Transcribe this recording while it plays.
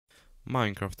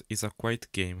Minecraft is a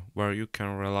quiet game where you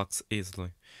can relax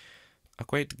easily. A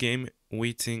quiet game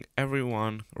waiting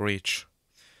everyone rich.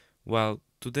 Well,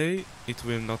 today it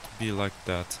will not be like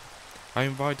that. I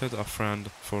invited a friend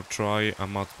for try a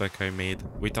modpack I made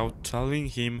without telling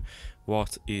him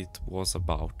what it was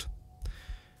about.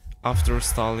 After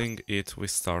installing it, we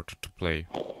started to play.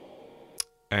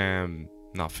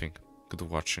 Nothing. Good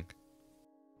watching.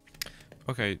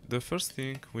 Okay, the first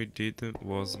thing we did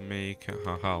was make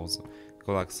a house,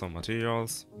 collect some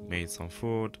materials, made some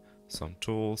food, some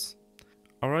tools.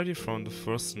 Already from the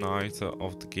first night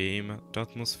of the game, the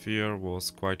atmosphere was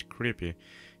quite creepy,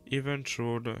 even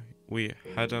though we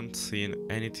hadn't seen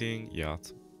anything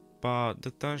yet, but the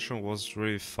tension was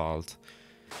really felt.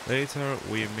 Later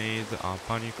we made a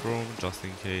panic room just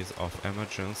in case of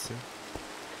emergency.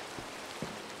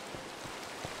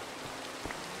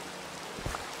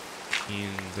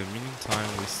 In the meantime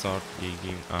we start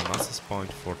digging an access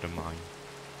point for the mine.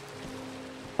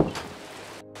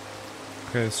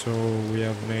 Okay, so we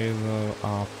have made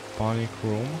a panic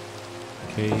room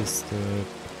in case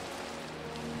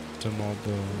the mob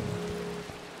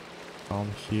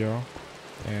come here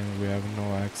and we have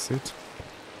no exit.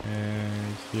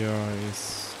 And here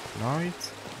is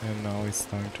night and now it's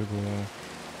time to go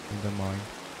in the mine.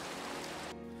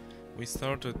 We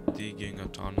started digging a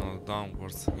tunnel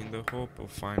downwards in the hope of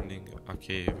finding a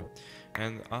cave,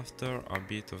 and after a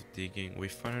bit of digging we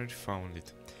finally found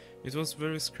it. It was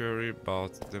very scary,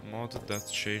 but the mod that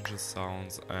changed the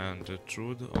sounds and the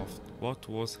truth of what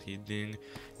was hidden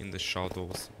in the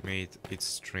shadows made it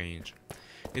strange.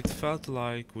 It felt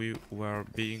like we were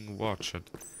being watched.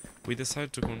 We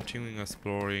decided to continue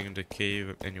exploring the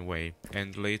cave anyway,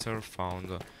 and later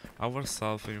found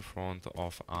ourselves in front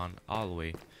of an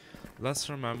hallway. Let's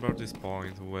remember this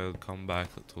point, we'll come back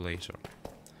to later.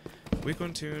 We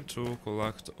continued to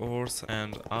collect ores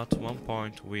and at one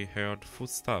point we heard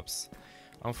footsteps.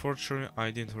 Unfortunately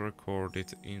I didn't record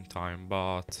it in time,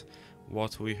 but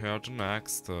what we heard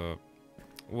next,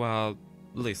 well,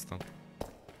 listen.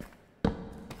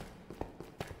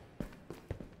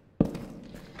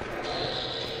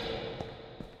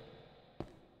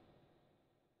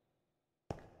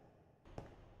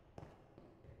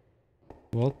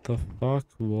 What the fuck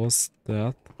was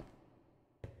that?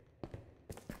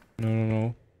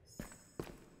 No.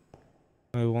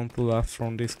 I want to left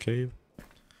from this cave.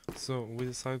 So we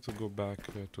decided to go back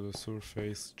to the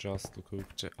surface just to cook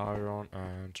the iron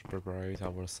and to prepare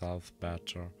ourselves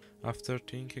better. After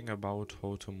thinking about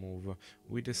how to move,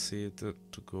 we decided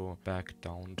to go back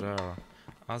down there.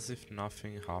 As if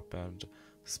nothing happened,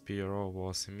 Spiro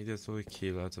was immediately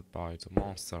killed by the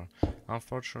monster.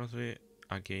 Unfortunately,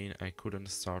 again I couldn't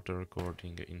start the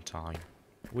recording in time.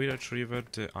 We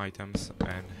retrieved the items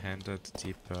and headed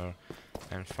deeper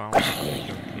and found a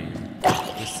bigger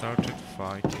cave. We started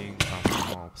fighting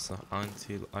other mobs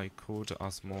until I caught a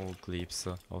small glimpse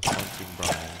of something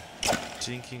brown.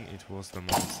 Thinking it was the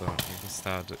monster,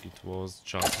 instead it was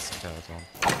just a skeleton.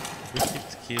 We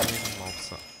kept killing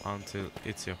mobs until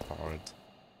it disappeared.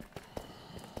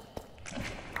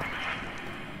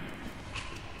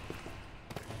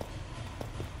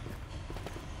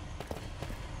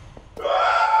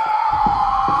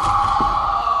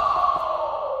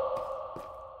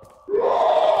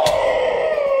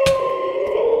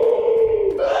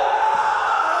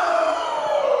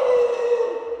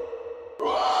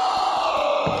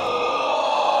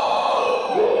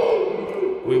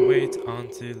 We wait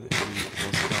until he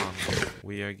was done.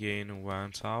 We again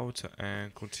went out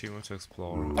and continued to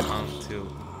explore until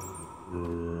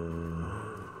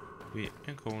we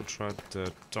encountered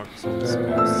the Dark Souls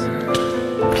boss.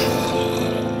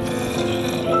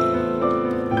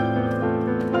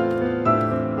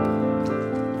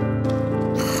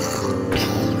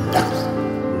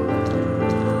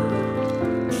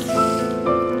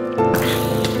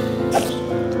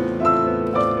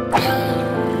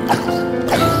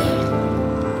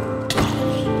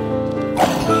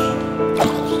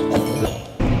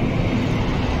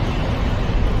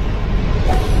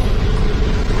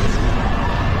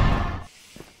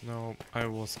 No, I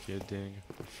was kidding.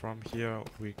 From here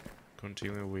we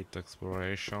continue with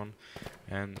exploration,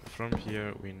 and from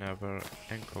here we never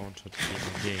encountered him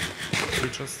again. We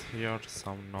just heard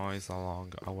some noise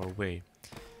along our way.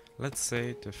 Let's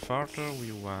say the farther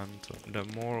we went, the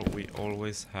more we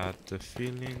always had the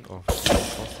feeling of being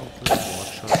constantly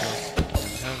watched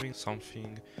and having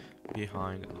something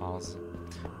behind us.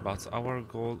 But our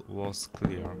goal was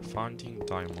clear, finding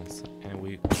diamonds, and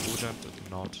we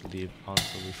couldn't not leave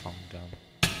until we found them.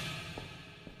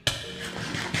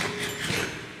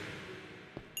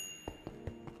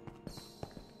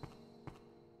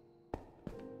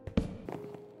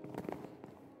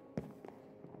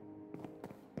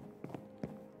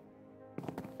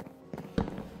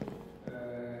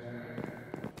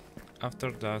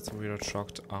 After that we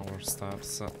retract our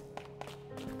steps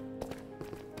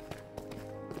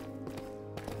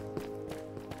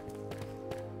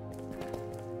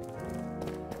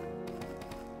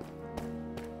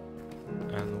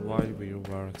and while we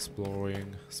were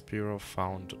exploring, Spiro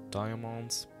found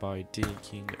diamonds by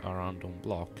digging a random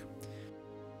block.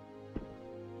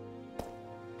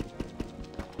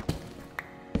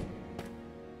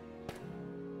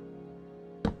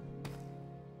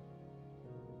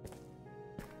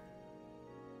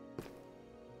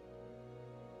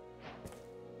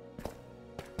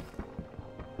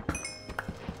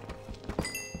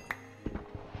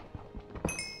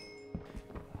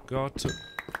 Got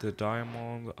the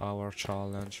diamond, our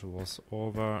challenge was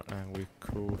over and we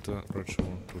could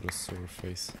return to the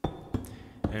surface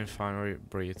and finally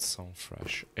breathe some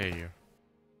fresh air.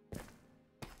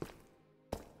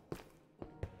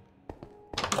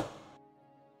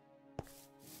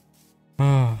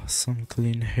 Ah, some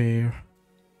clean hair.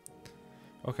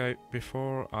 Okay,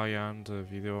 before I end the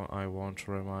video I want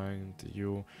to remind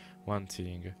you one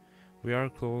thing. We are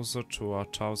closer to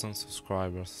 1,000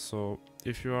 subscribers, so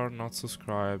if you are not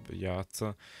subscribed yet,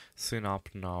 sign up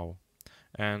now.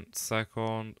 And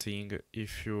second thing,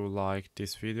 if you like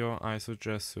this video, I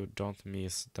suggest you don't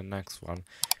miss the next one,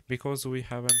 because we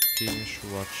haven't finished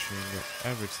watching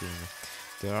everything.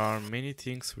 There are many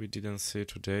things we didn't see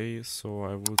today, so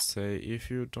I would say if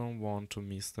you don't want to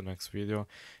miss the next video,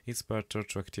 it's better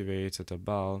to activate the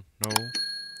bell, no?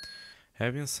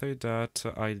 Having said that,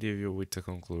 I leave you with the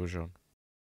conclusion.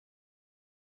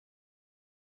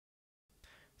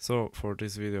 So, for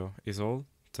this video is all.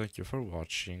 Thank you for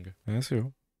watching. And see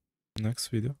you next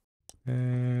video.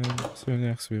 And see you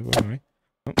next video. Bye.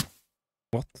 Oh,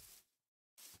 what?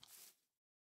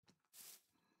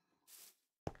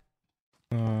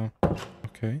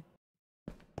 Okay.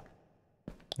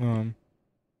 I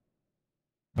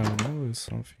don't know, there's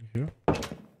something here.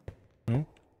 No?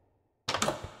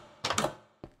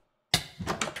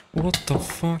 What the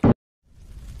fuck?